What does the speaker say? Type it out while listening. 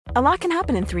A lot can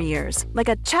happen in 3 years, like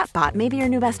a chatbot may be your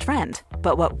new best friend.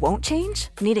 But what won't change?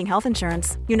 Needing health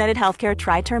insurance. United Healthcare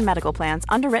Tri-Term Medical Plans,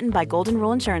 underwritten by Golden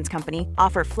Rule Insurance Company,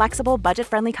 offer flexible,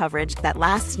 budget-friendly coverage that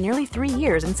lasts nearly 3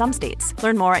 years in some states.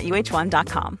 Learn more at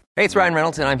uh1.com. Hey, it's Ryan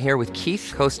Reynolds, and I'm here with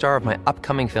Keith, co-star of my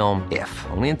upcoming film, If,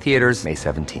 only in theaters May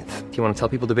 17th. Do you want to tell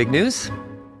people the big news?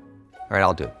 All right,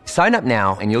 I'll do it. Sign up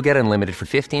now and you'll get unlimited for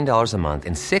 $15 a month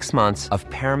and 6 months of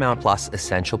Paramount Plus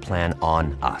Essential Plan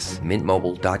on us.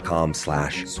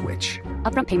 Mintmobile.com/switch.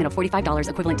 Upfront payment of $45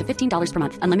 equivalent to $15 per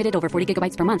month. Unlimited over 40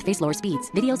 gigabytes per month. Face lower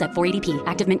speeds. Videos at 480p.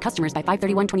 Active Mint customers by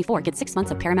 531.24 get 6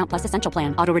 months of Paramount Plus Essential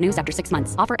Plan. Auto renews after 6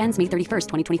 months. Offer ends May 31st,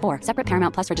 2024. Separate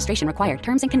Paramount Plus registration required.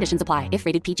 Terms and conditions apply if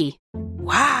rated PG.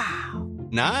 Wow.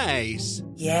 Nice.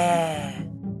 Yeah.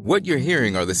 What you're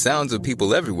hearing are the sounds of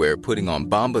people everywhere putting on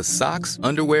Bombas socks,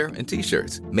 underwear, and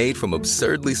T-shirts made from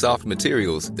absurdly soft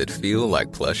materials that feel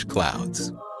like plush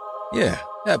clouds. Yeah,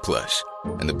 that plush.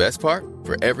 And the best part?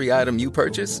 For every item you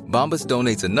purchase, Bombas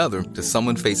donates another to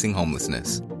someone facing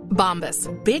homelessness. Bombas.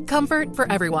 Big comfort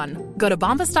for everyone. Go to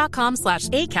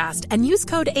bombas.com/ACAST and use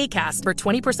code ACAST for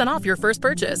 20% off your first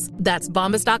purchase. That's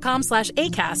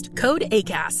bombas.com/ACAST. Code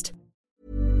ACAST.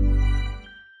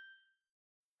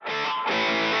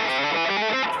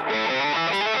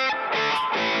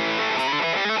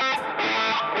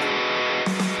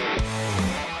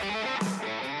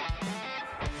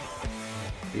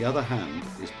 The Other Hand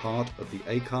is part of the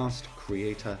Acast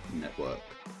Creator Network.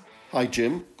 Hi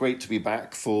Jim, great to be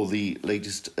back for the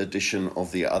latest edition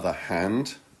of The Other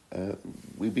Hand.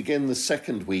 We begin the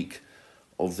second week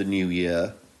of the new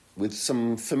year with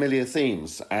some familiar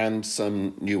themes and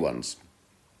some new ones.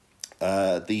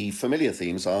 The familiar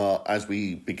themes are, as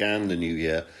we began the new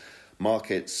year,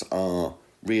 markets are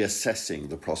reassessing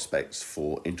the prospects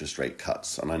for interest rate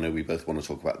cuts, and I know we both want to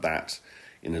talk about that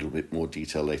in a little bit more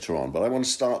detail later on. But I want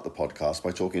to start the podcast by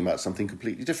talking about something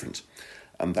completely different,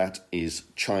 and that is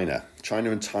China. China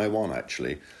and Taiwan,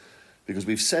 actually, because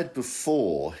we've said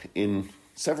before in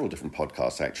several different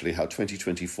podcasts, actually, how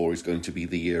 2024 is going to be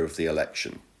the year of the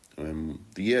election. The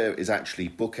year is actually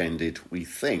bookended, we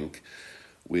think,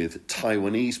 with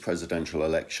Taiwanese presidential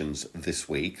elections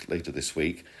later this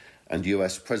week, and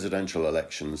US presidential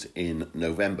elections in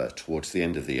November, towards the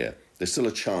end of the year. There's still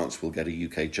a chance we'll get a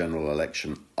UK general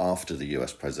election after the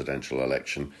US presidential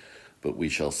election, but we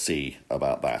shall see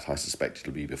about that. I suspect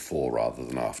it'll be before rather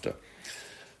than after.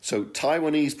 So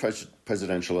Taiwanese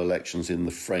presidential elections in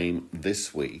the frame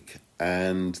this week,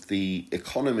 and the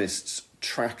Economist's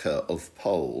tracker of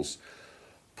polls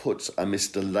puts a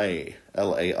Mr. Lei,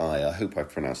 L-A-I, I hope I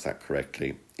pronounced that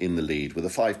correctly, in the lead with a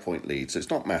 5-point lead. So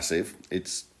it's not massive.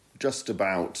 It's just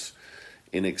about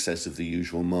in excess of the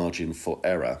usual margin for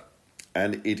error.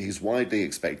 And it is widely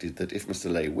expected that if Mr.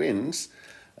 Lei wins,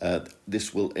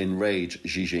 this will enrage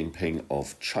Xi Jinping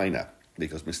of China,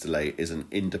 because Mr. Lei is an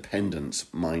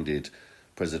independence-minded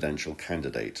presidential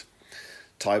candidate.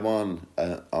 Taiwan,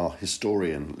 our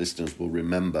historian listeners will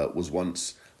remember, was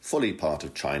once fully part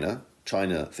of China.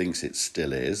 China thinks it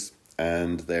still is,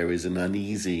 and there is an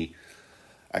uneasy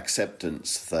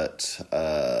acceptance that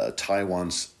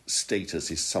Taiwan's status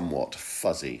is somewhat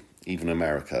fuzzy. Even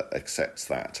America accepts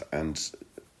that and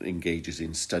engages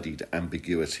in studied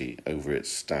ambiguity over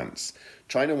its stance.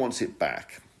 China wants it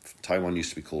back. Taiwan used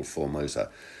to be called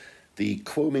Formosa. The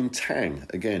Kuomintang,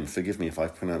 again, forgive me if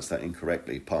I've pronounced that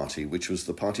incorrectly, party, which was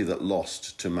the party that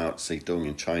lost to Mao Zedong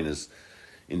in China's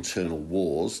internal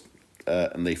wars,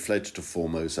 and they fled to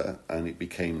Formosa, and it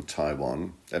became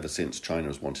Taiwan. Ever since, China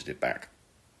has wanted it back.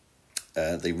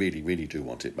 They really, really do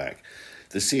want it back.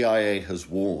 The CIA has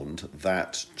warned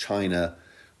that China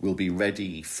will be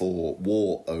ready for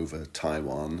war over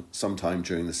Taiwan sometime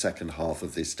during the second half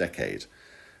of this decade.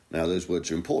 Now, those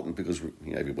words are important because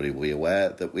everybody will be aware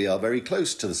that we are very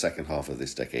close to the second half of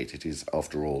this decade. It is,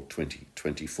 after all,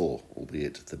 2024,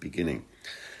 albeit the beginning.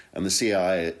 And the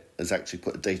CIA has actually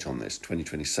put a date on this,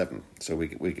 2027. So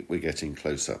we're getting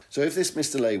closer. So if this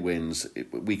Mr. Lei wins,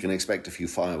 we can expect a few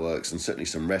fireworks and certainly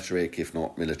some rhetoric, if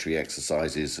not military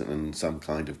exercises and some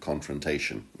kind of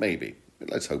confrontation. Maybe. But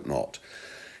let's hope not.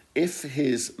 If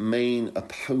his main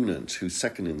opponent, who's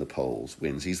second in the polls,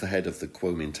 wins, he's the head of the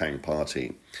Kuomintang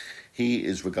party, he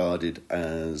is regarded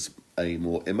as a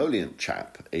more emollient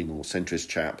chap, a more centrist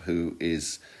chap who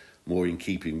is more in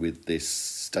keeping with this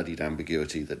studied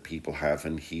ambiguity that people have,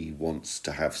 and he wants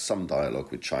to have some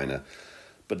dialogue with China.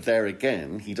 But there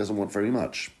again, he doesn't want very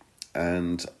much.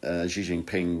 And Xi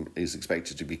Jinping is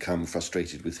expected to become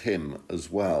frustrated with him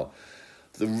as well.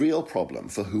 The real problem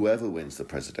for whoever wins the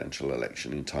presidential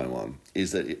election in Taiwan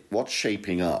is that what's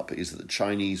shaping up is that the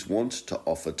Chinese want to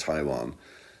offer Taiwan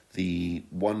the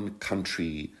one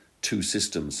country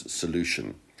two-systems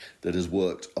solution that has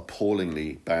worked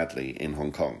appallingly badly in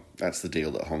Hong Kong. That's the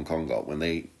deal that Hong Kong got when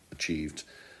they achieved,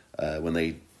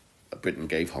 Britain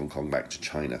gave Hong Kong back to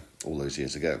China all those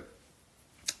years ago.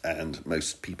 And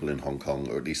most people in Hong Kong,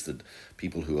 or at least the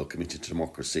people who are committed to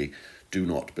democracy, do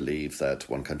not believe that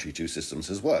one country, two systems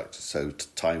has worked. So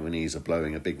Taiwanese are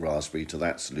blowing a big raspberry to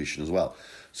that solution as well.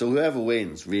 So whoever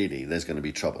wins, really, there's going to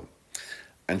be trouble.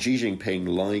 And Xi Jinping,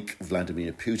 like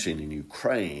Vladimir Putin in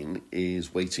Ukraine,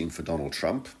 is waiting for Donald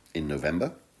Trump in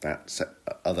November, that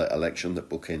other election that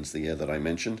bookends the year that I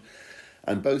mentioned.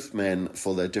 And both men,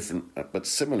 for their different but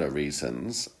similar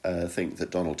reasons, think that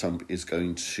Donald Trump is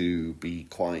going to be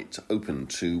quite open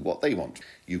to what they want.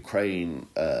 Ukraine,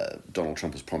 Donald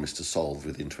Trump has promised to solve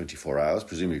within 24 hours,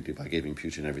 presumably by giving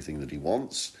Putin everything that he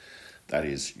wants. That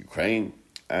is Ukraine.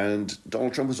 And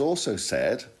Donald Trump has also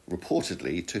said,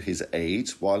 reportedly, to his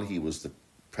aides while he was the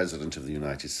President of the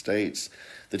United States,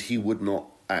 that he would not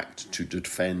act to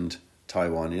defend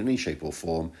Taiwan in any shape or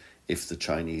form if the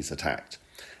Chinese attacked.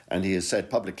 And he has said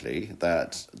publicly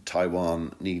that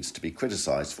Taiwan needs to be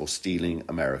criticised for stealing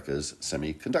America's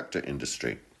semiconductor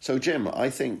industry. So, Jim, I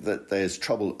think that there's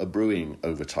trouble a-brewing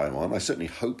over Taiwan. I certainly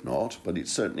hope not, but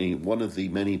it's certainly one of the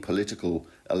many political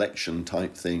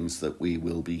election-type things that we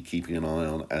will be keeping an eye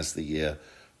on as the year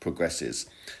progresses.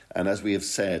 And as we have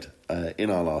said in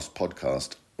our last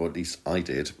podcast, or at least I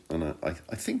did, and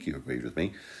I think you agreed with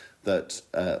me, that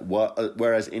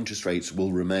whereas interest rates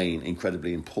will remain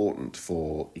incredibly important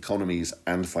for economies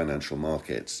and financial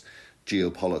markets,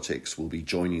 geopolitics will be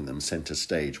joining them centre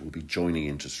stage, will be joining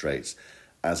interest rates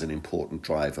as an important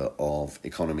driver of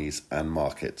economies and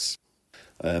markets.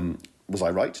 Was I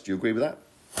right? Do you agree with that?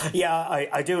 Yeah,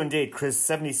 I do indeed, Chris.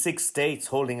 76 states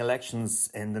holding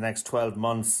elections in the next 12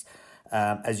 months.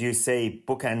 As you say,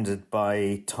 bookended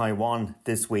by Taiwan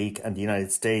this week and the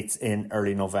United States in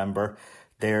early November.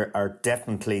 There are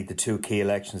definitely the two key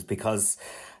elections because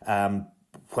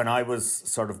when I was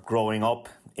sort of growing up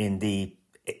in the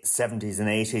 70s and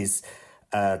 80s,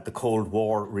 the Cold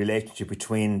War relationship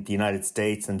between the United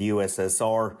States and the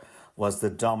USSR was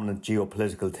the dominant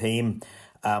geopolitical theme.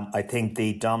 I think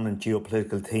the dominant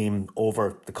geopolitical theme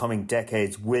over the coming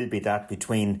decades will be that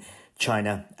between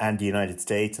China and the United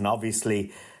States. And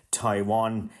obviously,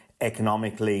 Taiwan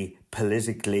economically,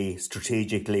 politically,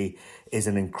 strategically is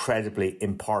an incredibly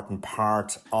important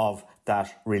part of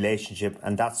that relationship.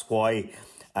 And that's why,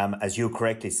 as you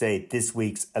correctly say, this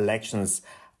week's elections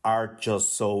are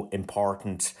just so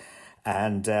important.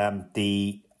 And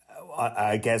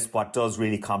I guess what does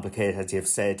really complicate, as you've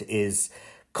said, is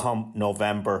come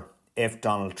November, if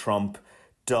Donald Trump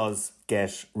does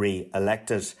get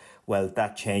re-elected, well,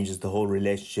 that changes the whole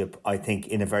relationship, I think,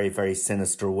 in a very, very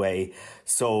sinister way.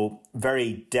 So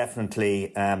very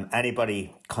definitely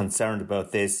anybody concerned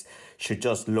about this should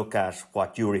just look at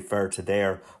what you refer to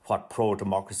there, what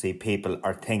pro-democracy people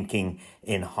are thinking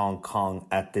in Hong Kong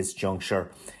at this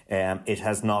juncture. It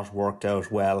has not worked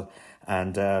out well.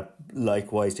 And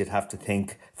likewise, you'd have to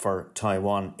think for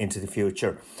Taiwan into the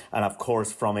future. And of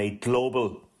course, from a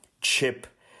global chip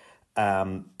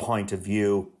point of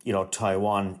view, you know,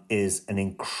 Taiwan is an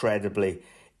incredibly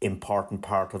important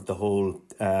part of the whole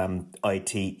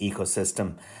IT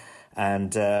ecosystem.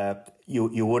 And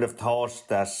you would have thought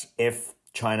that if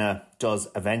China does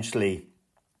eventually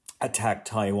attack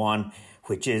Taiwan,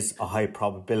 which is a high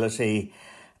probability,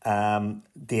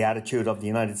 the attitude of the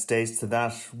United States to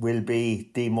that will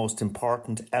be the most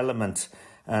important element.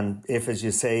 And if, as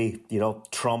you say, you know,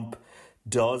 Trump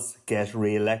does get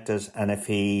re-elected, and if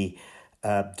he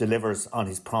delivers on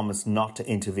his promise not to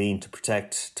intervene to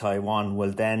protect Taiwan,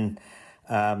 well then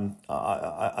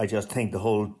I just think the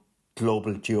whole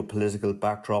global geopolitical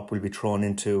backdrop will be thrown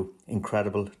into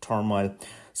incredible turmoil.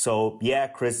 So yeah,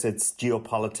 Chris, it's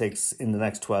geopolitics in the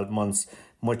next 12 months,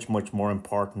 much, much more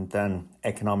important than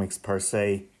economics per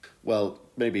se. Well,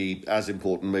 maybe as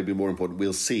important, maybe more important.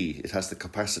 We'll see. It has the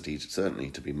capacity, certainly,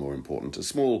 to be more important. A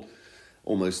small,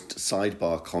 almost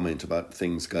sidebar comment about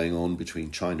things going on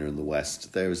between China and the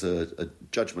West. There is a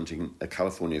judgment in a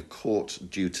California court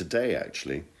due today,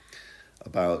 actually,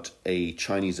 about a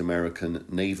Chinese-American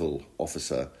naval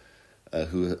officer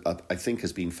who I think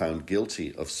has been found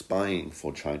guilty of spying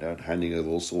for China and handing over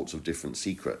all sorts of different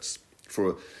secrets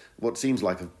for what seems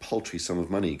like a paltry sum of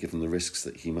money, given the risks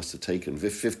that he must have taken,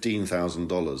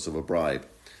 $15,000 of a bribe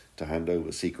to hand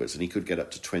over secrets. And he could get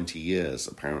up to 20 years,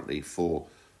 apparently, for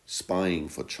spying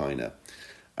for China.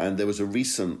 And there was a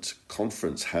recent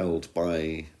conference held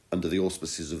under the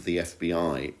auspices of the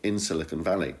FBI in Silicon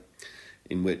Valley,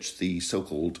 in which the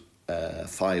so-called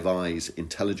Five Eyes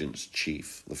intelligence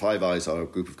chief. The Five Eyes are a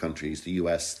group of countries, the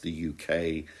US, the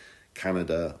UK,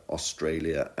 Canada,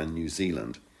 Australia and New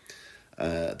Zealand.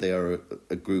 They are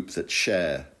a group that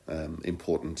share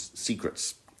important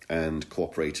secrets and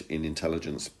cooperate in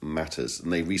intelligence matters.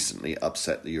 And they recently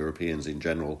upset the Europeans in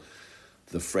general,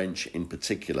 the French in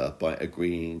particular, by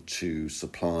agreeing to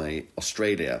supply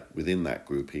Australia within that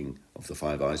grouping of the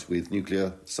Five Eyes with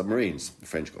nuclear submarines. The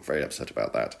French got very upset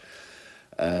about that.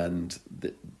 And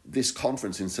this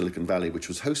conference in Silicon Valley, which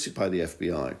was hosted by the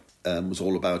FBI, was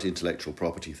all about intellectual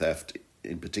property theft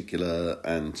in particular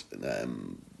and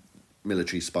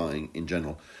military spying in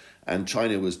general. And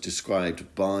China was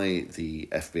described by the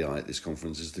FBI at this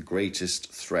conference as the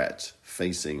greatest threat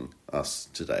facing us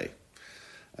today.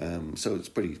 So it's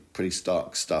pretty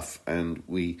stark stuff, and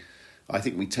I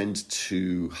think we tend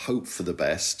to hope for the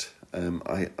best.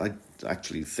 I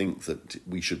actually think that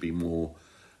we should be more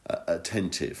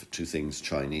attentive to things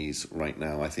Chinese right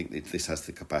now. I think that this has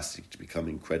the capacity to become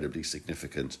incredibly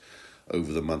significant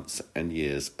over the months and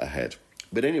years ahead.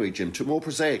 But anyway, Jim, to more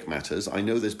prosaic matters, I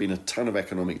know there's been a ton of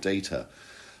economic data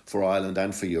for Ireland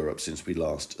and for Europe since we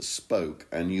last spoke,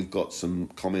 and you've got some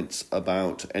comments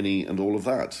about any and all of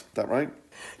that. Is that right?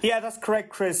 Yeah, that's correct,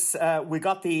 Chris. We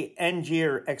got the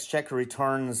end-year exchequer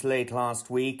returns late last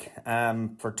week.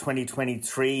 For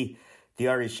 2023, the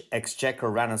Irish exchequer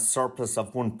ran a surplus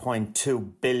of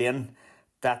 1.2 billion.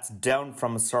 That's down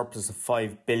from a surplus of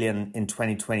 5 billion in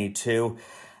 2022.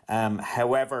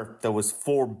 However, there was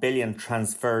 4 billion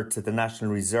transferred to the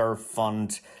National Reserve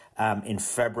Fund in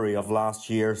February of last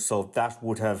year, so that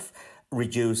would have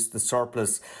reduced the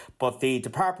surplus. But the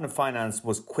Department of Finance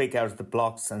was quick out of the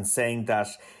blocks and saying that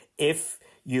if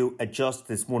you adjust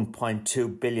this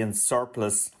 1.2 billion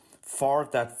surplus for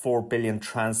that 4 billion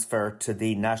transfer to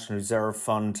the National Reserve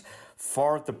Fund,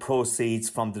 for the proceeds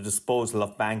from the disposal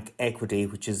of bank equity,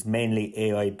 which is mainly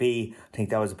AIB, I think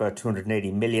that was about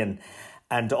 280 million,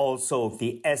 and also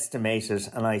the estimated,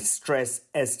 and I stress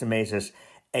estimated,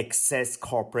 excess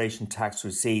corporation tax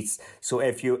receipts. So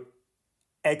if you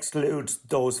exclude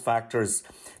those factors,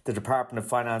 the Department of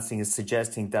Financing is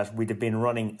suggesting that we'd have been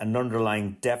running an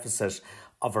underlying deficit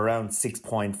of around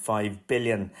 6.5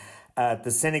 billion.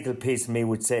 The cynical piece of me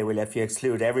would say, well, if you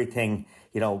exclude everything,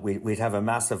 we'd have a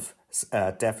massive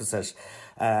deficit.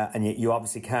 And you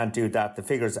obviously can't do that. The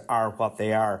figures are what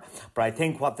they are. But I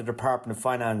think what the Department of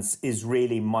Finance is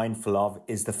really mindful of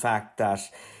is the fact that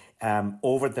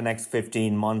over the next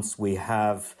 15 months, we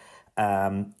have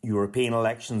European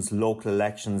elections, local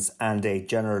elections and a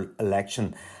general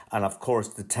election. And of course,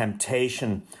 the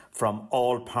temptation from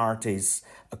all parties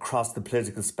across the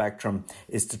political spectrum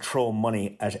is to throw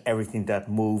money at everything that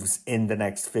moves in the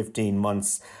next 15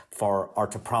 months or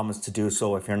to promise to do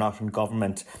so if you're not in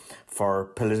government for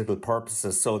political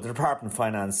purposes. So the Department of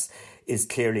Finance is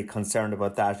clearly concerned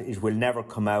about that. It will never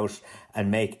come out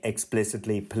and make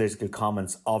explicitly political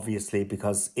comments, obviously,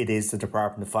 because it is the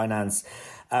Department of Finance.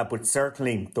 But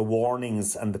certainly the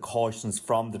warnings and the cautions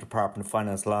from the Department of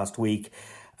Finance last week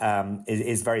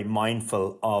is very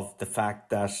mindful of the fact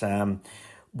that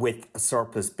with a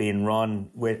surplus being run,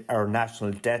 with our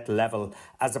national debt level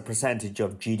as a percentage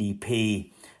of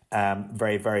GDP,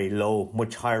 very, very low,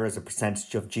 much higher as a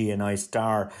percentage of GNI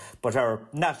star. But our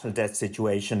national debt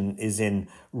situation is in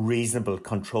reasonable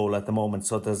control at the moment.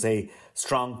 So there's a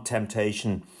strong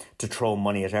temptation to throw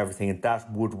money at everything. And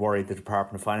that would worry the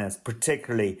Department of Finance,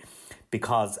 particularly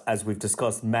because, as we've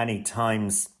discussed many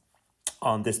times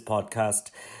on this podcast,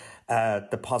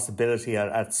 the possibility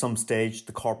at some stage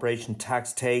the corporation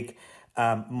tax take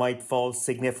might fall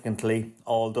significantly,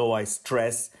 although I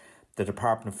stress the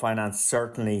Department of Finance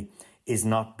certainly is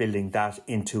not building that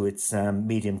into its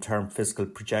medium-term fiscal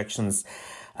projections.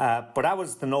 But that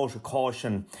was the note of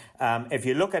caution. If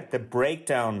you look at the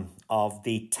breakdown of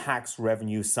the tax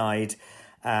revenue side,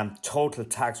 total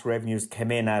tax revenues came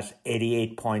in at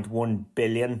 88.1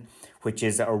 billion, which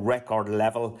is a record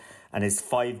level and is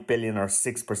 5 billion or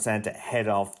 6% ahead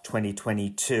of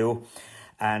 2022.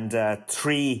 And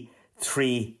three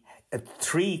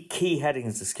key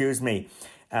headings,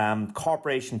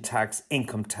 corporation tax,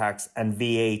 income tax and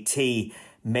VAT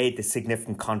made the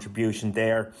significant contribution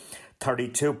there.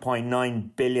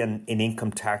 32.9 billion in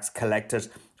income tax collected,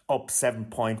 up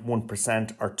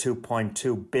 7.1% or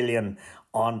 2.2 billion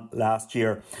on last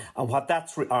year. And what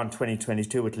that's on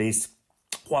 2022 at least,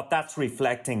 what that's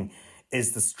reflecting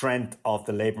is the strength of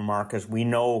the labour market. We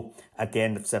know at the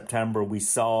end of September we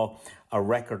saw a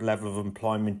record level of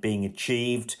employment being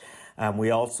achieved. And we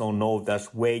also know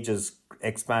that wages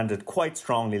expanded quite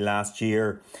strongly last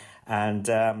year. And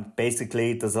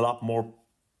basically there's a lot more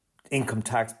income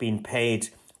tax being paid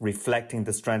reflecting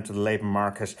the strength of the labour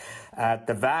market.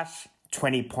 The VAT,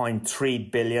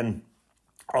 20.3 billion,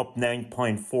 up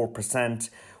 9.4%,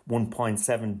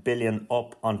 1.7 billion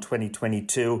up on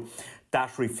 2022.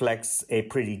 That reflects a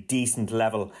pretty decent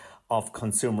level of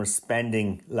consumer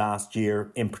spending last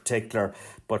year in particular.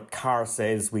 But car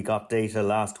sales, we got data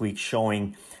last week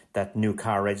showing that new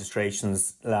car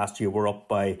registrations last year were up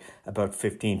by about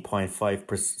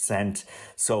 15.5%.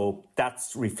 So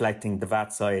that's reflecting the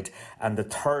VAT side. And the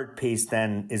third piece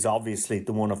then is obviously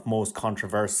the one of most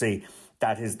controversy.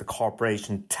 That is the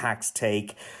corporation tax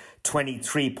take.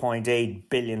 23.8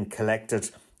 billion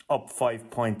collected, up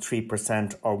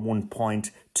 5.3% or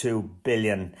 1.2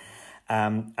 billion.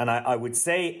 And I would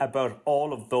say about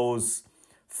all of those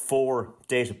 4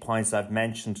 data points I've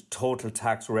mentioned, total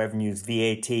tax revenues,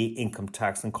 VAT, income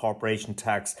tax and corporation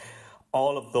tax,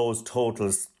 all of those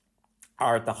totals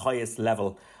are at the highest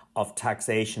level of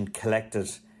taxation collected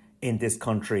in this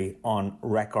country on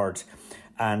record.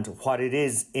 And what it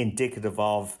is indicative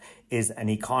of is an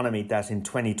economy that in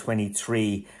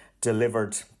 2023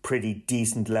 delivered pretty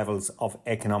decent levels of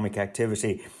economic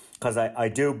activity. Because I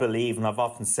do believe, and I've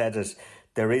often said it,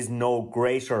 there is no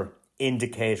greater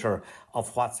indicator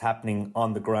of what's happening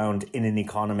on the ground in an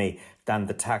economy than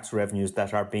the tax revenues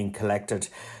that are being collected.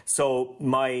 So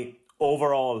my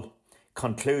overall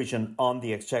conclusion on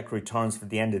the Exchequer returns for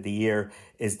the end of the year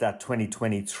is that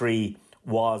 2023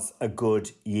 was a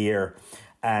good year.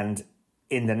 And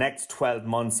in the next 12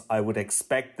 months, I would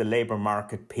expect the labour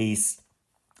market piece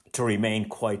to remain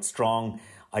quite strong.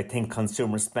 I think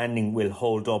consumer spending will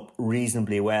hold up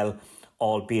reasonably well,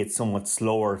 albeit somewhat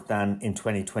slower than in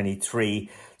 2023.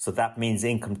 So that means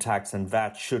income tax and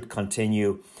VAT should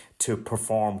continue to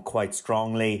perform quite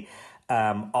strongly.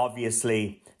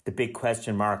 Obviously, the big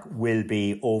question mark will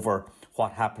be over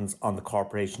what happens on the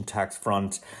corporation tax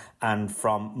front. And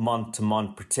from month to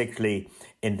month, particularly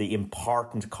in the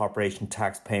important corporation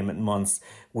tax payment months,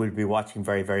 we'll be watching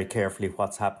very, very carefully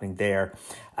what's happening there.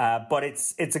 But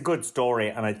it's a good story.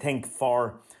 And I think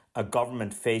for a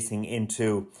government facing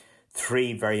into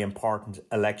 3 very important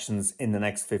elections in the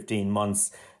next 15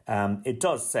 months, it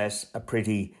does set a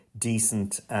pretty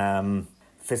decent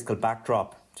fiscal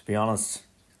backdrop, to be honest.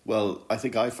 Well, I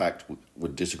think IFAC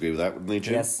would disagree with that, wouldn't they,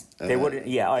 Jim? Yes, they would.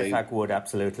 Yeah, IFAC would,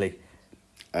 absolutely.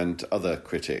 And other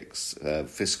critics,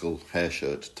 fiscal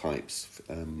hairshirt types,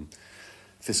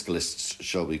 fiscalists,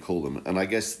 shall we call them. And I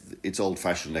guess it's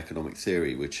old-fashioned economic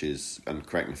theory, which is, and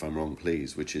correct me if I'm wrong,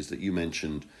 please, which is that you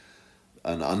mentioned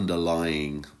an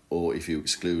underlying, or if you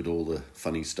exclude all the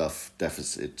funny stuff,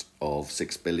 deficit of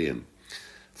 6 billion.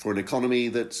 For an economy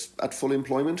that's at full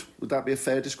employment, would that be a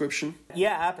fair description?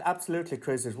 Yeah, absolutely,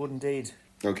 Chris, it would indeed.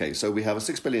 Okay, so we have a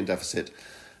 6 billion deficit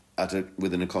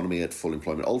with an economy at full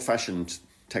employment. Old-fashioned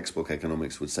textbook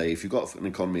economics would say if you've got an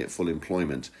economy at full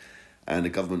employment and a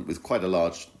government with quite a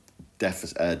large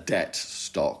debt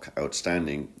stock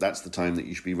outstanding, that's the time that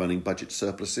you should be running budget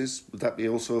surpluses. Would that be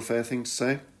also a fair thing to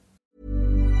say?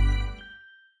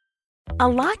 A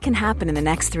lot can happen in the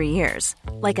next 3 years.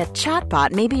 Like a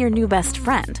chatbot may be your new best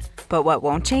friend. But what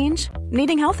won't change?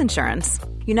 Needing health insurance.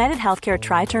 United Healthcare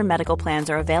Tri-Term Medical Plans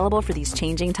are available for these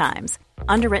changing times.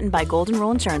 Underwritten by Golden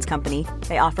Rule Insurance Company,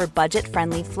 they offer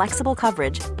budget-friendly, flexible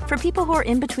coverage for people who are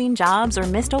in between jobs or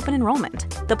missed open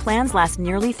enrollment. The plans last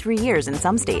nearly 3 years in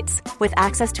some states, with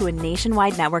access to a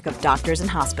nationwide network of doctors and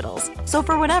hospitals. So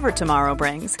for whatever tomorrow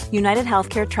brings, United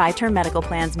Healthcare Tri-Term Medical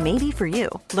Plans may be for you.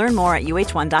 Learn more at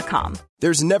uh1.com.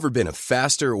 There's never been a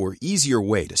faster or easier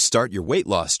way to start your weight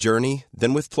loss journey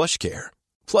than with PlushCare.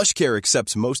 PlushCare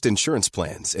accepts most insurance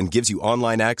plans and gives you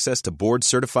online access to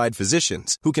board-certified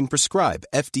physicians who can prescribe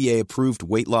FDA-approved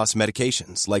weight loss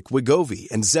medications like Wegovy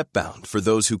and Zepbound for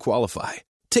those who qualify.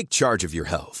 Take charge of your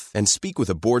health and speak with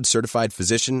a board-certified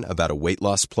physician about a weight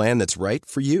loss plan that's right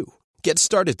for you. Get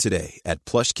started today at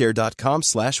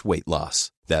plushcare.com/weight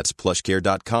loss. That's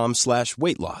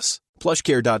plushcare.com/weight loss.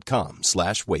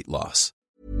 plushcare.com/weight loss.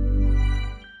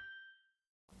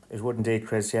 It would indeed,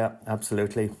 Chris, yeah,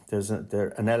 absolutely.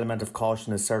 An element of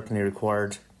caution is certainly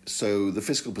required. So the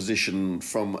fiscal position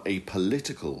from a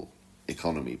political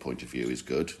economy point of view is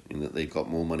good, in that they've got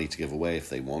more money to give away if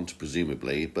they want,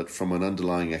 presumably. But from an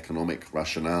underlying economic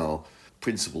rationale,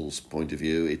 principles point of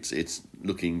view, it's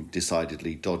looking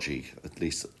decidedly dodgy. At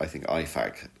least I think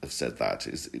IFAC have said that.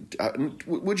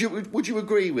 Would you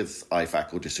agree with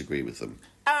IFAC or disagree with them?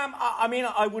 I mean,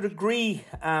 I would agree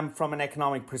from an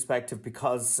economic perspective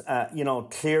because,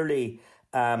 clearly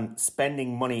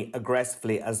spending money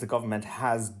aggressively as the government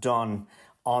has done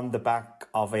on the back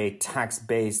of a tax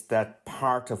base that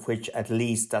part of which, at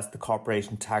least that's the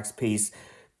corporation tax piece,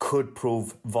 could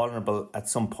prove vulnerable at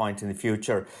some point in the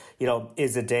future,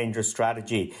 is a dangerous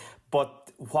strategy.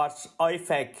 But what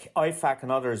IFAC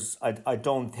and others, I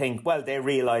don't think, well, they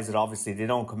realise it, obviously, they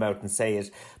don't come out and say it,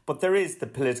 but there is the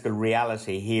political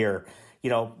reality here.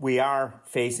 We are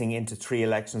facing into 3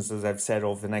 elections, as I've said,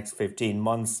 over the next 15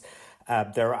 months.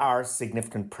 There are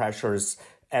significant pressures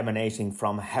emanating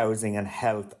from housing and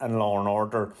health and law and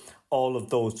order. All of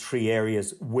those 3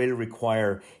 areas will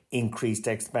require increased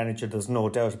expenditure. There's no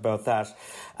doubt about that.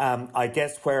 I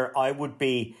guess where I would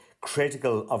be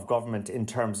critical of government in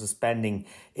terms of spending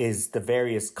is the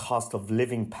various cost of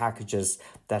living packages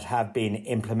that have been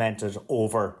implemented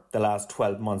over the last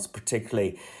 12 months,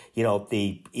 particularly,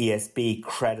 the ESB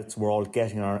credits we're all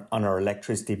getting on our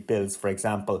electricity bills, for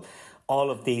example. All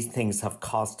of these things have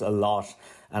cost a lot,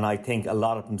 and I think a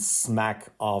lot of them smack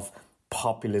of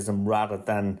populism rather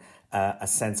than a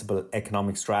sensible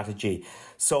economic strategy.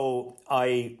 So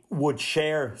I would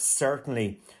share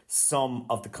certainly some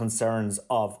of the concerns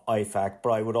of IFAC, but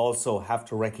I would also have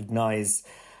to recognise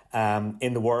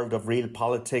in the world of real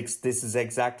politics, this is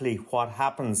exactly what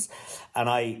happens. And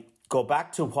I go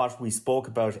back to what we spoke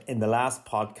about in the last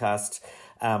podcast.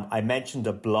 I mentioned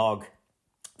a blog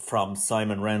from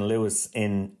Simon Wren-Lewis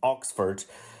in Oxford,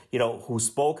 who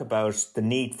spoke about the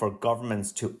need for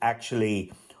governments to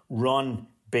actually run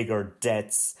bigger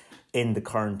debts in the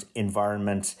current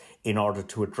environment in order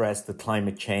to address the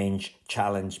climate change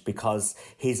challenge, because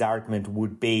his argument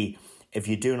would be if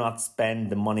you do not spend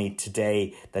the money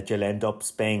today, that you'll end up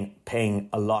paying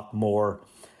a lot more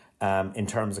in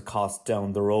terms of cost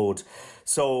down the road.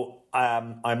 So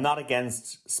I'm not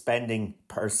against spending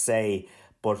per se,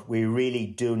 but we really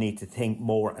do need to think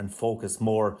more and focus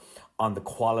more on the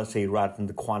quality rather than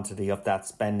the quantity of that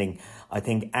spending. I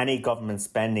think any government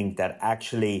spending that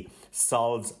actually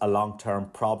solves a long-term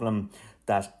problem,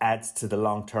 that adds to the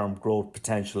long-term growth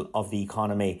potential of the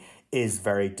economy, is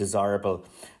very desirable.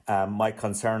 My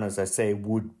concern, as I say,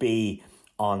 would be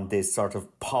on this sort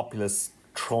of populist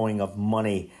throwing of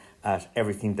money at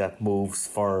everything that moves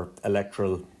for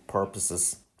electoral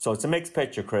purposes. So it's a mixed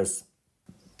picture, Chris.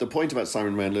 The point about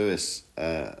Simon Wren-Lewis,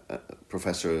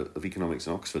 Professor of Economics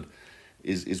in Oxford,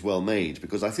 is well made,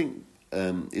 because I think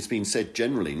it's been said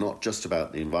generally, not just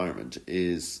about the environment,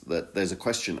 is that there's a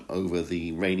question over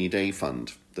the rainy day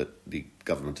fund that the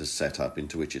government has set up,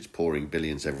 into which it's pouring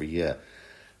billions every year.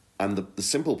 And the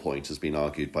simple point has been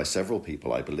argued by several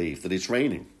people, I believe, that it's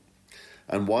raining.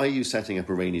 And why are you setting up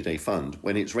a rainy day fund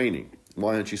when it's raining?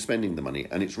 Why aren't you spending the money?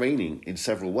 And it's raining in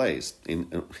several ways,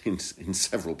 in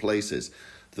several places.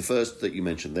 The first that you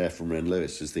mentioned there from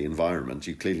Wren-Lewis is the environment.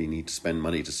 You clearly need to spend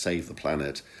money to save the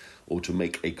planet, or to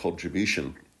make a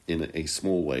contribution in a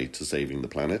small way to saving the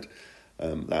planet.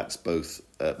 That's both,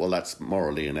 that's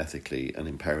morally and ethically an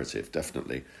imperative,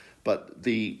 definitely. But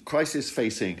the crisis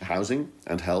facing housing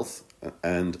and health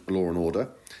and law and order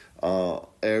are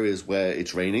areas where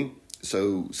it's raining,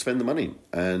 so spend the money.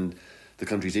 And the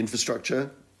country's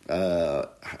infrastructure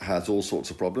has all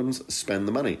sorts of problems, spend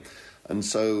the money. And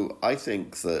so I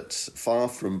think that, far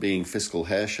from being fiscal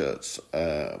hair shirts,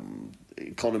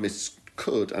 economists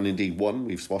could, and indeed one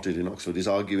we've spotted in Oxford is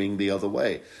arguing the other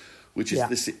way, which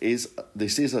is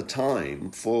this is a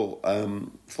time for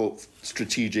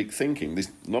strategic thinking. This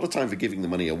is not a time for giving the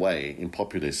money away in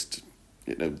populist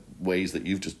ways that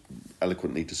you've just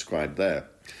eloquently described there.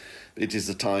 It is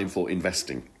a time for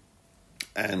investing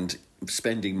and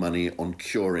spending money on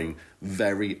curing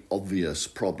very obvious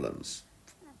problems.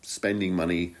 Spending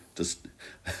money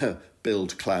to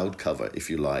build cloud cover, if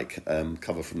you like,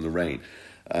 cover from the rain,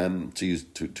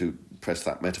 to press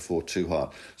that metaphor too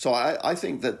hard. So I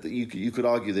think that you could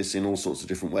argue this in all sorts of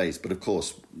different ways, but of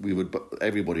course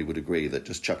everybody would agree that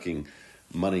just chucking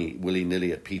money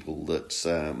willy-nilly at people that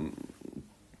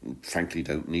frankly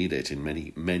don't need it in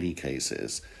many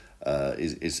cases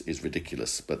is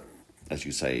ridiculous. But as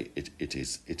you say, it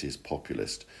is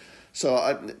populist. So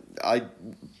I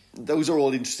those are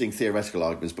all interesting theoretical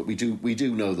arguments, but we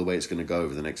do know the way it's going to go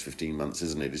over the next 15 months,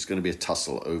 isn't it? It's going to be a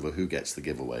tussle over who gets the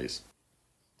giveaways.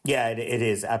 Yeah, it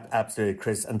is, absolutely,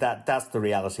 Chris, and that's the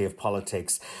reality of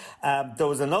politics. There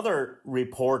was another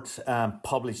report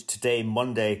published today,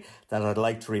 Monday, that I'd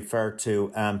like to refer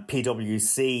to.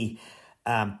 PwC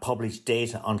published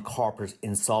data on corporate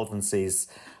insolvencies,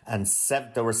 and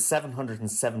there were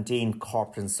 717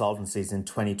 corporate insolvencies in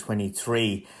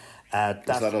 2023. Is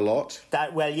that a lot?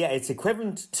 It's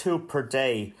equivalent to per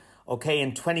day. Okay,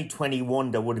 in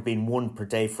 2021, there would have been one per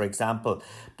day, for example,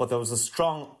 but there was a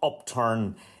strong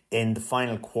upturn in the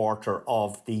final quarter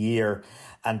of the year.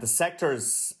 And the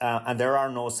sectors, and there are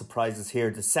no surprises here,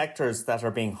 the sectors that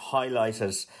are being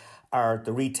highlighted are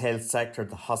the retail sector,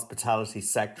 the hospitality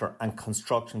sector and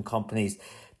construction companies.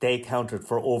 They accounted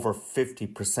for over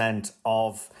 50%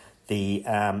 of the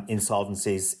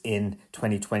insolvencies in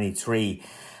 2023.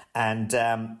 And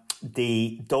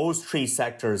those three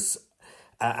sectors,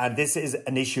 and this is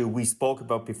an issue we spoke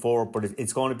about before, but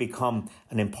it's going to become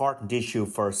an important issue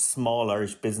for small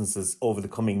Irish businesses over the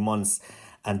coming months.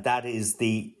 And that is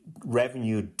the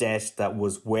revenue debt that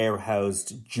was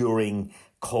warehoused during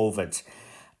COVID.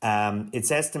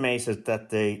 It's estimated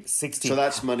that the 60... So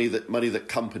that's money that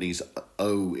companies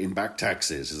owe in back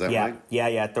taxes, is that right?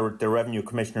 Yeah. The revenue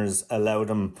commissioners allow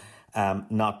them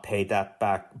not pay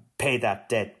that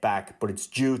debt back, but it's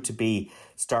due to be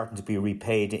starting to be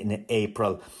repaid in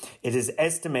April. It is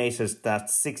estimated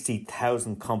that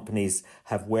 60,000 companies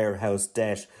have warehoused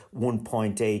debt,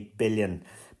 1.8 billion,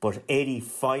 but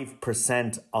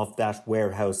 85% of that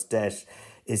warehouse debt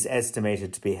is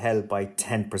estimated to be held by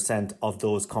 10% of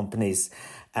those companies.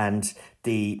 And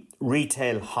the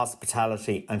retail,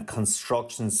 hospitality and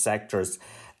construction sectors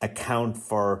account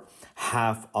for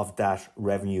half of that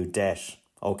revenue debt.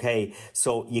 Okay,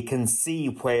 so you can see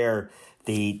where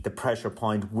the pressure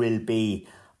point will be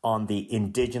on the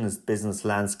Indigenous business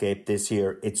landscape this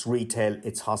year. It's retail,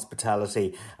 it's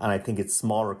hospitality, and I think it's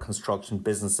smaller construction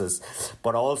businesses.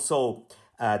 But also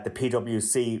the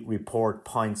PwC report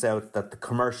points out that the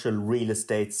commercial real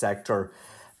estate sector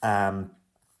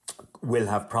will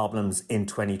have problems in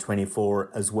 2024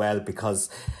 as well,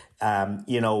 because,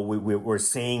 we're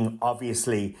seeing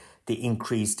obviously the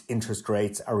increased interest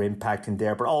rates are impacting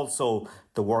there, but also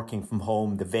the working from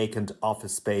home, the vacant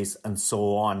office space and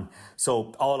so on.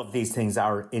 So all of these things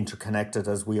are interconnected,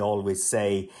 as we always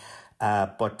say.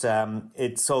 But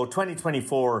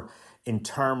 2024 in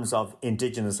terms of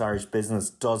Indigenous Irish business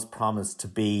does promise to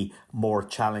be more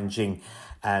challenging.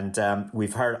 And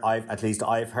I've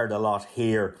heard a lot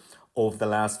here over the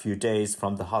last few days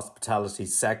from the hospitality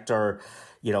sector.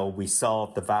 We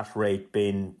saw the VAT rate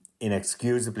being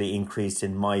inexcusably increased,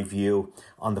 in my view,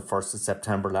 on the 1st of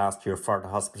September last year for the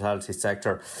hospitality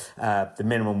sector. The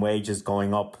minimum wage is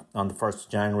going up on the 1st of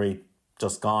January,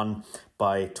 just gone,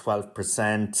 by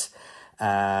 12%.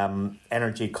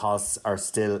 Energy costs are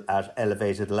still at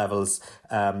elevated levels.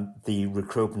 The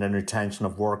recruitment and retention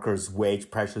of workers,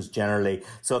 wage pressures generally.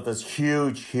 So there's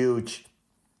huge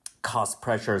cost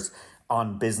pressures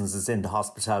on businesses in the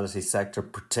hospitality sector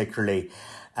particularly.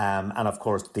 And of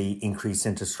course, the increased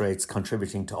interest rates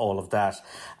contributing to all of that.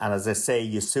 And as I say,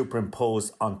 you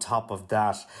superimpose on top of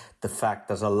that the fact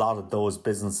that a lot of those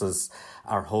businesses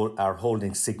are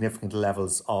holding significant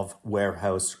levels of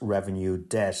warehouse revenue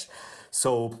debt.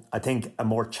 So I think a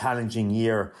more challenging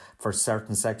year for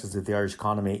certain sectors of the Irish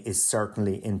economy is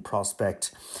certainly in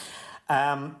prospect.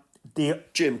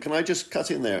 Jim, can I just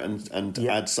cut in there and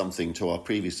add something to our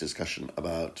previous discussion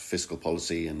about fiscal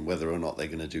policy and whether or not they're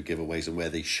going to do giveaways and where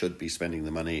they should be spending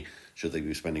the money, should they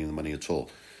be spending the money at all?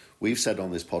 We've said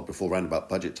on this pod before, around about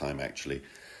budget time actually,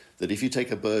 that if you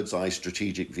take a bird's eye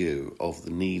strategic view of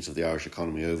the needs of the Irish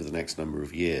economy over the next number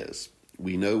of years,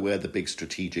 we know where the big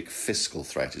strategic fiscal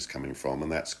threat is coming from,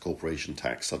 and that's corporation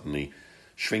tax suddenly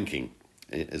shrinking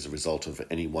as a result of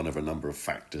any one of a number of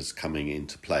factors coming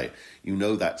into play. You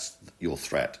know that's your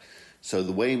threat. So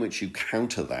the way in which you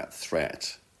counter that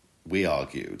threat, we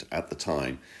argued at the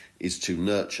time, is to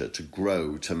nurture, to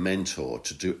grow, to mentor,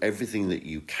 to do everything that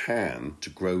you can to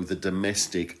grow the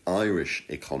domestic Irish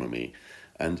economy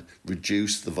and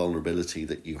reduce the vulnerability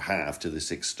that you have to this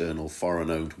external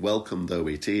foreign-owned, welcome though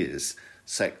it is,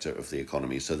 sector of the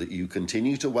economy, so that you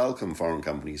continue to welcome foreign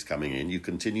companies coming in, you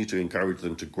continue to encourage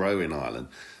them to grow in Ireland,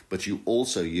 but you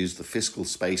also use the fiscal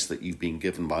space that you've been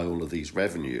given by all of these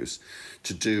revenues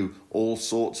to do all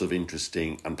sorts of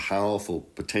interesting and powerful,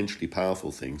 potentially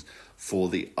powerful things for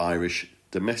the Irish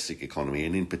domestic economy.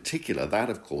 And in particular, that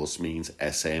of course means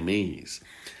SMEs.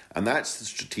 And that's the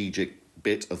strategic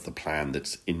bit of the plan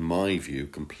that's, in my view,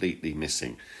 completely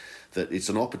missing. That it's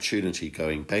an opportunity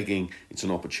going begging, it's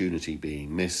an opportunity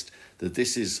being missed, that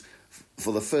this is,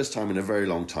 for the first time in a very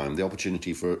long time, the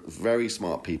opportunity for very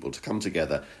smart people to come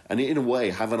together and in a way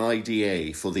have an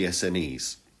IDA for the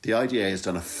SMEs. The IDA has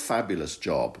done a fabulous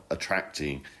job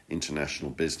attracting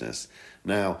international business.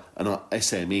 Now, an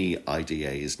SME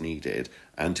IDA is needed,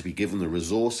 and to be given the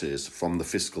resources from the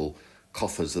fiscal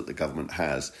coffers that the government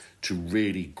has to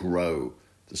really grow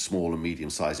the small and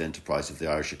medium-sized enterprise of the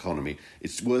Irish economy.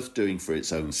 It's worth doing for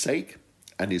its own sake,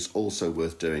 and it's also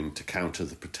worth doing to counter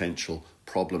the potential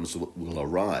problems that will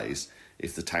arise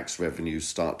if the tax revenues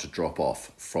start to drop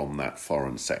off from that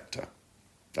foreign sector.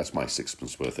 That's my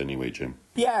sixpence worth anyway, Jim.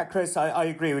 Yeah, Chris, I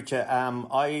agree with you.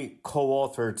 I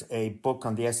co-authored a book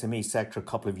on the SME sector a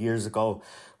couple of years ago,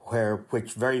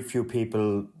 which very few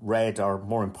people read, or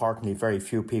more importantly, very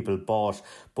few people bought.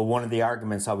 But one of the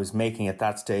arguments I was making at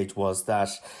that stage was that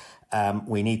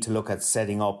we need to look at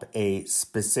setting up a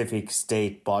specific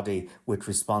state body with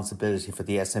responsibility for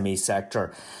the SME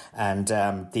sector. And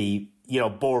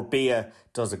Bord Bia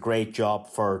does a great job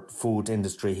for food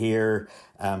industry here,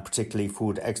 particularly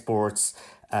food exports.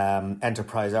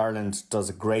 Enterprise Ireland does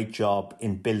a great job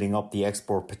in building up the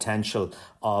export potential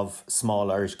of small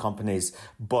Irish companies.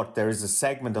 But there is a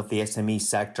segment of the SME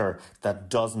sector that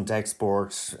doesn't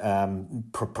export,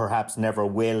 perhaps never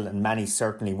will, and many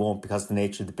certainly won't because of the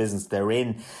nature of the business they're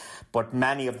in. But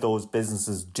many of those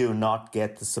businesses do not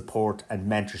get the support and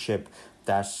mentorship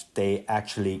that they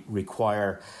actually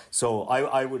require. So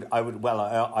I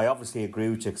obviously agree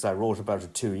with you because I wrote about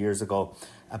it 2 years ago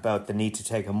about the need to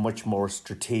take a much more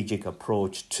strategic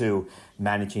approach to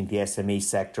managing the SME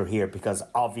sector here, because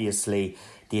obviously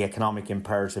the economic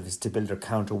imperative is to build a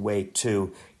counterweight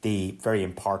to the very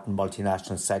important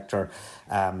multinational sector,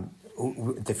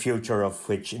 the future of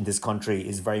which in this country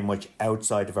is very much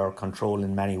outside of our control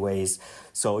in many ways.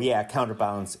 So yeah,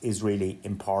 counterbalance is really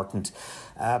important.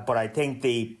 But I think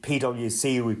the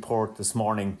PwC report this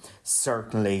morning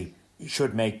certainly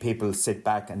should make people sit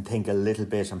back and think a little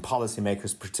bit, and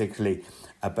policymakers particularly,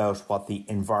 about what the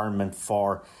environment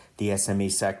for the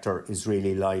SME sector is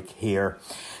really like here.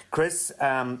 Chris,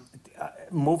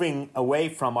 moving away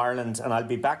from Ireland, and I'll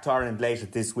be back to Ireland later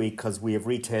this week because we have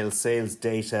retail sales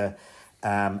data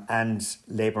and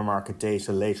labour market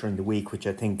data later in the week, which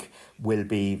I think will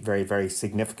be very, very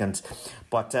significant.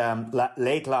 But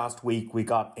late last week, we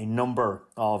got a number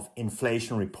of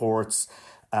inflation reports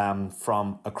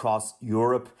from across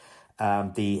Europe.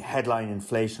 The headline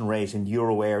inflation rate in the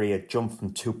euro area jumped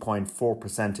from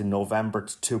 2.4% in November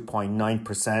to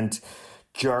 2.9%.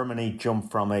 Germany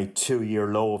jumped from a 2-year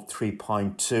low of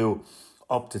 3.2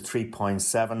 up to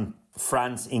 3.7.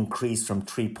 France increased from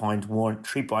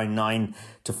 3.9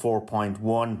 to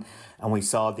 4.1. And we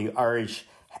saw the Irish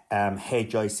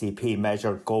HICP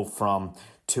measure go from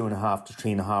 2.5% to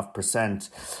 3.5%.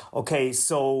 Okay,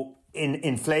 so in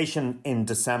inflation in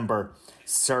December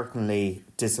certainly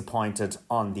disappointed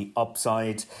on the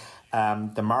upside.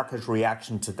 The market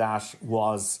reaction to that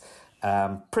was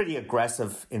pretty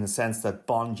aggressive in the sense that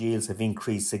bond yields have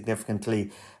increased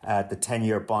significantly. The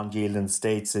 10-year bond yield in the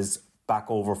States is back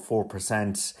over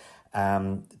 4%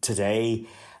 today.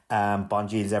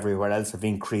 Bond yields everywhere else have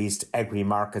increased. Equity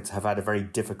markets have had a very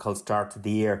difficult start to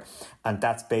the year. And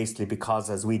that's basically because,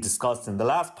 as we discussed in the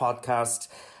last podcast,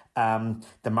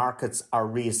 the markets are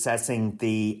reassessing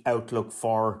the outlook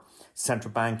for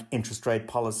central bank interest rate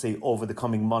policy over the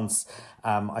coming months.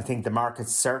 I think the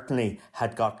markets certainly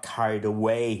had got carried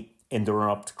away in the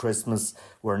run-up to Christmas.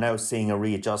 We're now seeing a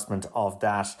readjustment of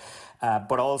that.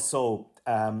 But also,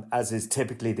 as is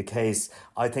typically the case,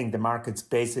 I think the markets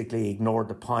basically ignored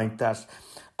the point that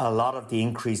a lot of the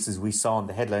increases we saw in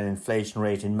the headline inflation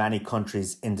rate in many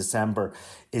countries in December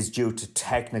is due to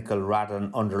technical rather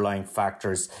than underlying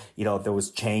factors. You know, there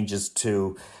was changes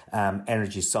to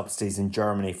energy subsidies in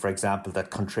Germany, for example,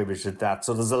 that contributed to that.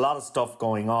 So there's a lot of stuff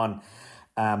going on,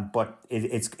 but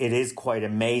it is quite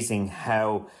amazing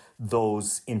how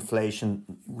those inflation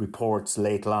reports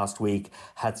late last week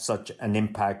had such an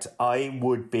impact. I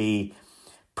would be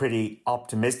pretty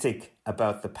optimistic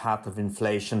about the path of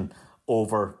inflation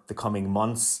over the coming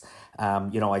months.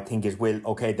 I think it will,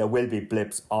 there will be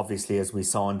blips, obviously, as we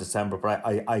saw in December, but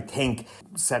I think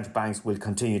central banks will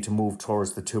continue to move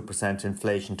towards the 2%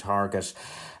 inflation target.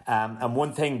 And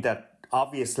one thing that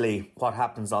obviously what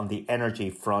happens on the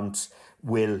energy front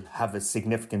will have a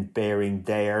significant bearing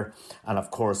there. And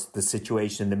of course, the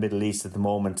situation in the Middle East at the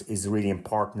moment is really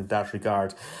important in that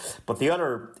regard. But the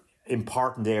other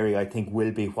important area, I think,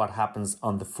 will be what happens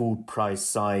on the food price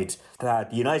side. The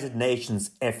United Nations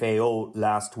FAO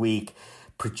last week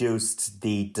produced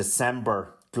the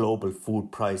December Global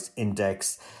Food Price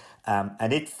Index,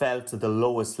 and it fell to the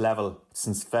lowest level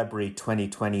since February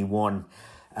 2021.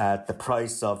 The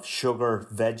price of sugar,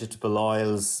 vegetable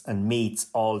oils and meats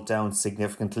all down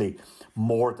significantly,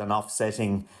 more than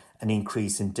offsetting an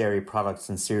increase in dairy products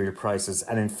and cereal prices.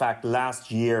 And in fact,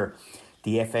 last year,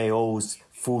 the FAO's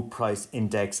food price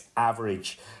index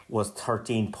average was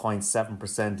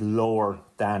 13.7% lower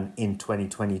than in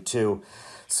 2022.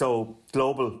 So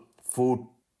global food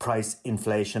price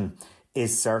inflation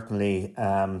is certainly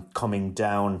coming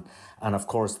down. And of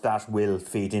course, that will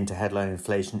feed into headline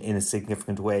inflation in a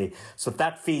significant way. So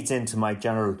that feeds into my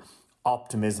general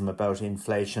optimism about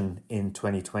inflation in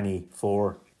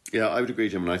 2024. Yeah, I would agree,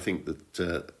 Jim. And I think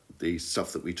that the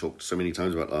stuff that we talked so many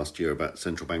times about last year about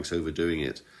central banks overdoing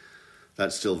it,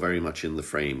 that's still very much in the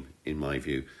frame, in my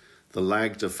view. The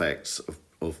lagged effects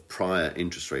of prior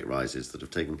interest rate rises that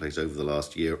have taken place over the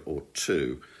last year or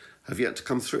two have yet to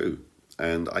come through.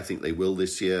 And I think they will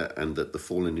this year, and that the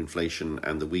fall in inflation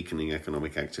and the weakening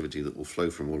economic activity that will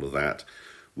flow from all of that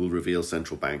will reveal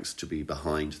central banks to be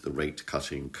behind the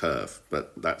rate-cutting curve.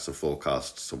 But that's a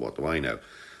forecast, so what do I know?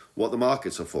 What the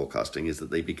markets are forecasting is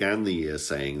that they began the year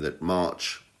saying that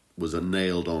March was a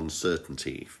nailed-on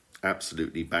certainty,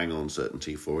 absolutely bang-on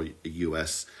certainty for a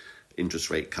US interest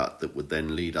rate cut that would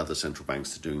then lead other central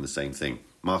banks to doing the same thing.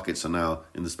 Markets are now,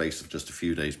 in the space of just a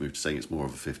few days, moved to saying it's more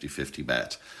of a 50-50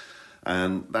 bet.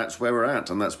 And that's where we're at.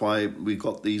 And that's why we've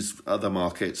got these other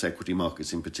markets, equity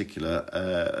markets in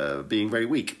particular, being very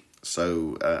weak.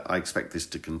 So I expect this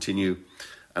to continue.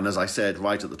 And as I said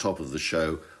right at the top of the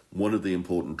show, one of the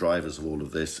important drivers of all of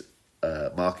this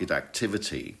market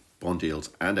activity, bond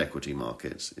yields and equity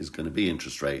markets, is going to be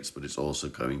interest rates, but it's also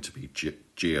going to be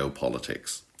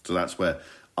geopolitics. So that's where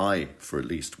I, for at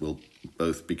least, will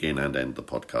both begin and end the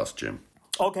podcast, Jim.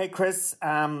 Okay, Chris.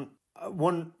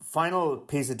 One final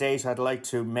piece of data I'd like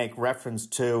to make reference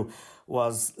to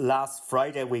was last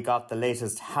Friday we got the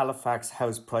latest Halifax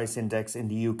House Price Index in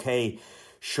the UK,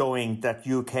 showing that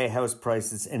UK house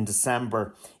prices in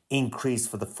December increased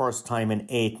for the first time in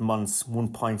 8 months,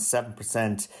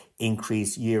 1.7%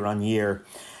 increase year on year,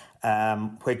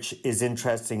 which is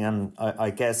interesting and I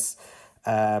guess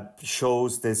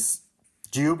shows this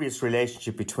dubious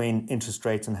relationship between interest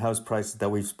rates and house prices that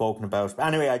we've spoken about. But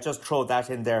anyway, I just throw that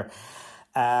in there.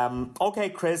 Okay,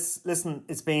 Chris, listen,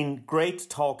 it's been great to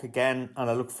talk again, and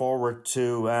I look forward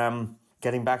to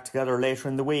getting back together later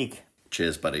in the week.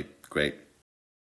 Cheers, buddy. Great.